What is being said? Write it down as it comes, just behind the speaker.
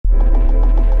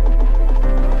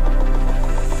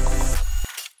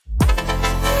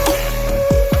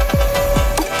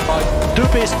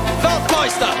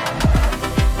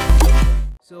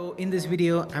In this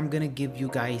video, I'm gonna give you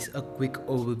guys a quick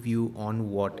overview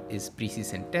on what is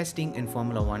preseason testing in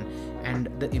Formula 1 and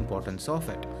the importance of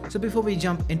it. So before we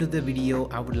jump into the video,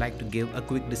 I would like to give a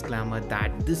quick disclaimer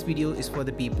that this video is for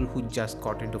the people who just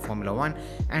got into Formula 1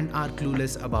 and are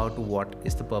clueless about what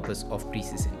is the purpose of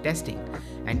preseason testing.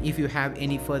 And if you have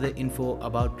any further info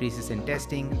about preseason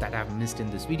testing that I've missed in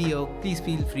this video, please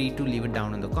feel free to leave it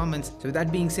down in the comments. So with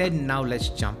that being said, now let's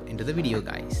jump into the video,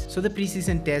 guys. So the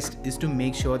preseason test is to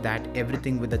make sure that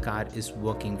everything with the car is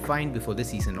working fine before the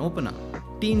season opener.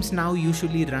 Teams now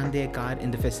usually run their car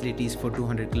in the facilities for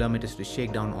 200 kilometers to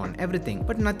shake down on everything,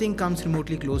 but nothing comes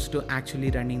remotely close to actually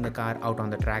running the car out on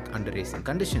the track under racing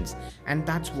conditions, and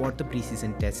that's what the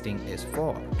preseason testing is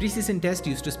for. Preseason test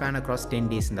used to span across 10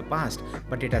 days in the past,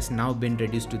 but it has now been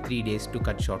reduced to 3 days to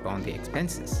cut short on the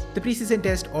expenses. The preseason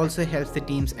test also helps the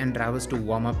teams and drivers to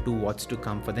warm up to what's to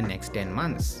come for the next 10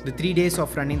 months. The 3 days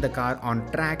of running the car on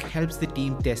track helps the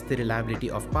team test the reliability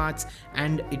of parts,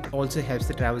 and it also helps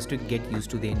the drivers to get used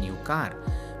to their new car.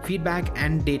 Feedback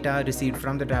and data received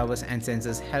from the drivers and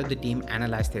sensors help the team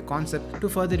analyze their concept to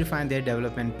further refine their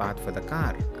development path for the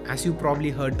car. As you probably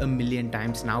heard a million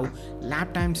times now,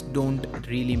 lap times don't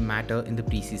really matter in the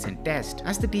preseason test,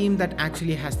 as the team that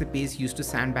actually has the pace used to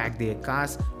sandbag their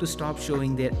cars to stop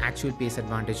showing their actual pace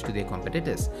advantage to their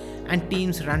competitors. And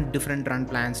teams run different run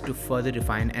plans to further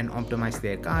refine and optimize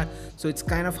their car, so it's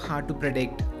kind of hard to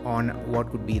predict on what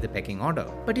could be the pecking order.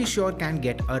 But you sure can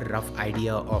get a rough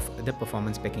idea of the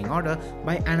performance pecking order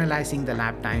by analyzing the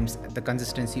lap times, the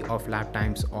consistency of lap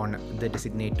times on the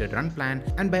designated run plan,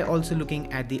 and by also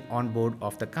looking at the onboard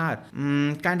of the car.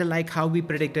 Kinda like how we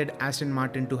predicted Aston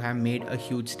Martin to have made a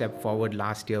huge step forward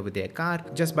last year with their car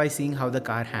just by seeing how the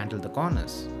car handled the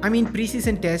corners. I mean,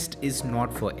 preseason test is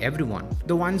not for everyone.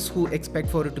 The ones who expect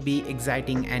for it to be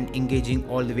exciting and engaging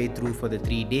all the way through for the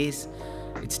 3 days,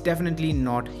 it's definitely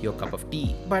not your cup of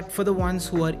tea. But for the ones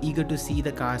who are eager to see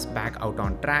the cars back out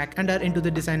on track and are into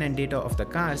the design and data of the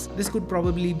cars, this could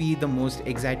probably be the most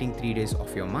exciting 3 days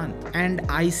of your month. And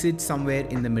I sit somewhere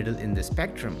in the middle in the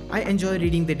spectrum. I enjoy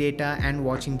reading the data and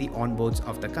watching the onboards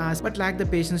of the cars, but lack the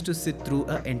patience to sit through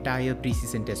an entire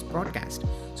preseason test broadcast.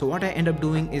 So what I end up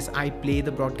doing is I play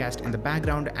the broadcast in the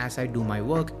background as I do my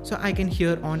work, so I can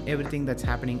hear on everything that's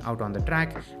happening out on the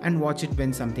track and watch it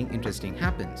when something interesting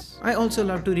happens. I also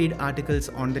love to read articles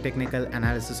on the technical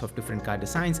analysis of different car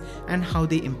designs and how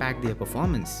they impact their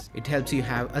performance. It helps you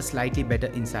have a slightly better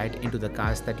insight into the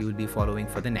cars that you will be following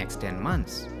for the next 10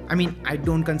 months. I mean, I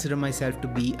don't consider myself to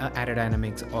be a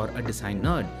aerodynamics or a design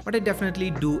nerd, but I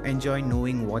definitely do enjoy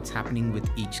knowing what's happening with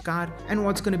each car and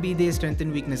what's going to be their strengths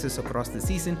and weaknesses across the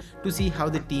season to see how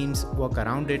the teams work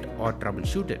around it or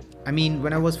troubleshoot it. I mean,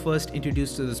 when I was first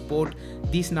introduced to the sport,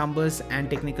 these numbers and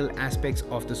technical aspects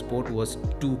of the sport was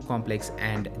too complex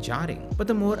and jarring. But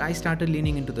the more I started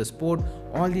leaning into the sport,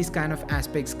 all these kind of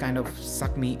aspects kind of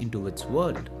suck me into its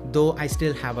world. Though I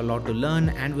still have a lot to learn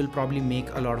and will probably make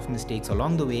a lot of mistakes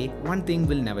along the way, one thing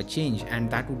will never change, and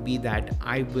that would be that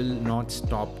I will not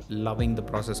stop loving the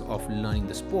process of learning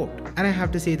the sport. And I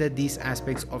have to say that these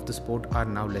aspects of the sport are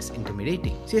now less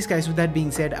intimidating. So yes guys, with that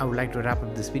being said, I would like to wrap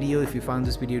up this video. If you found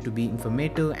this video to be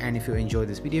informative and if you enjoyed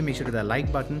this video, make sure to hit the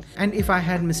like button. And if I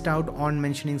had missed out on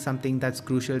mentioning something that's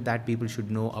crucial that people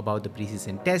should know about the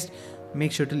preseason test,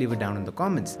 make sure to leave it down in the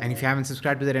comments. And if you haven't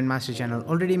subscribed to the Renmaster channel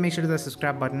already, make sure to hit the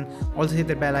subscribe button. Also hit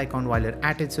the bell icon while you're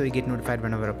at it so you get notified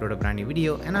whenever I upload a brand new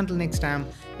video. And until next time,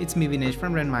 it's me Vinesh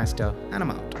from Renmaster, and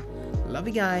I'm out. Love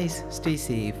you guys, stay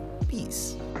safe,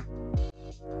 peace.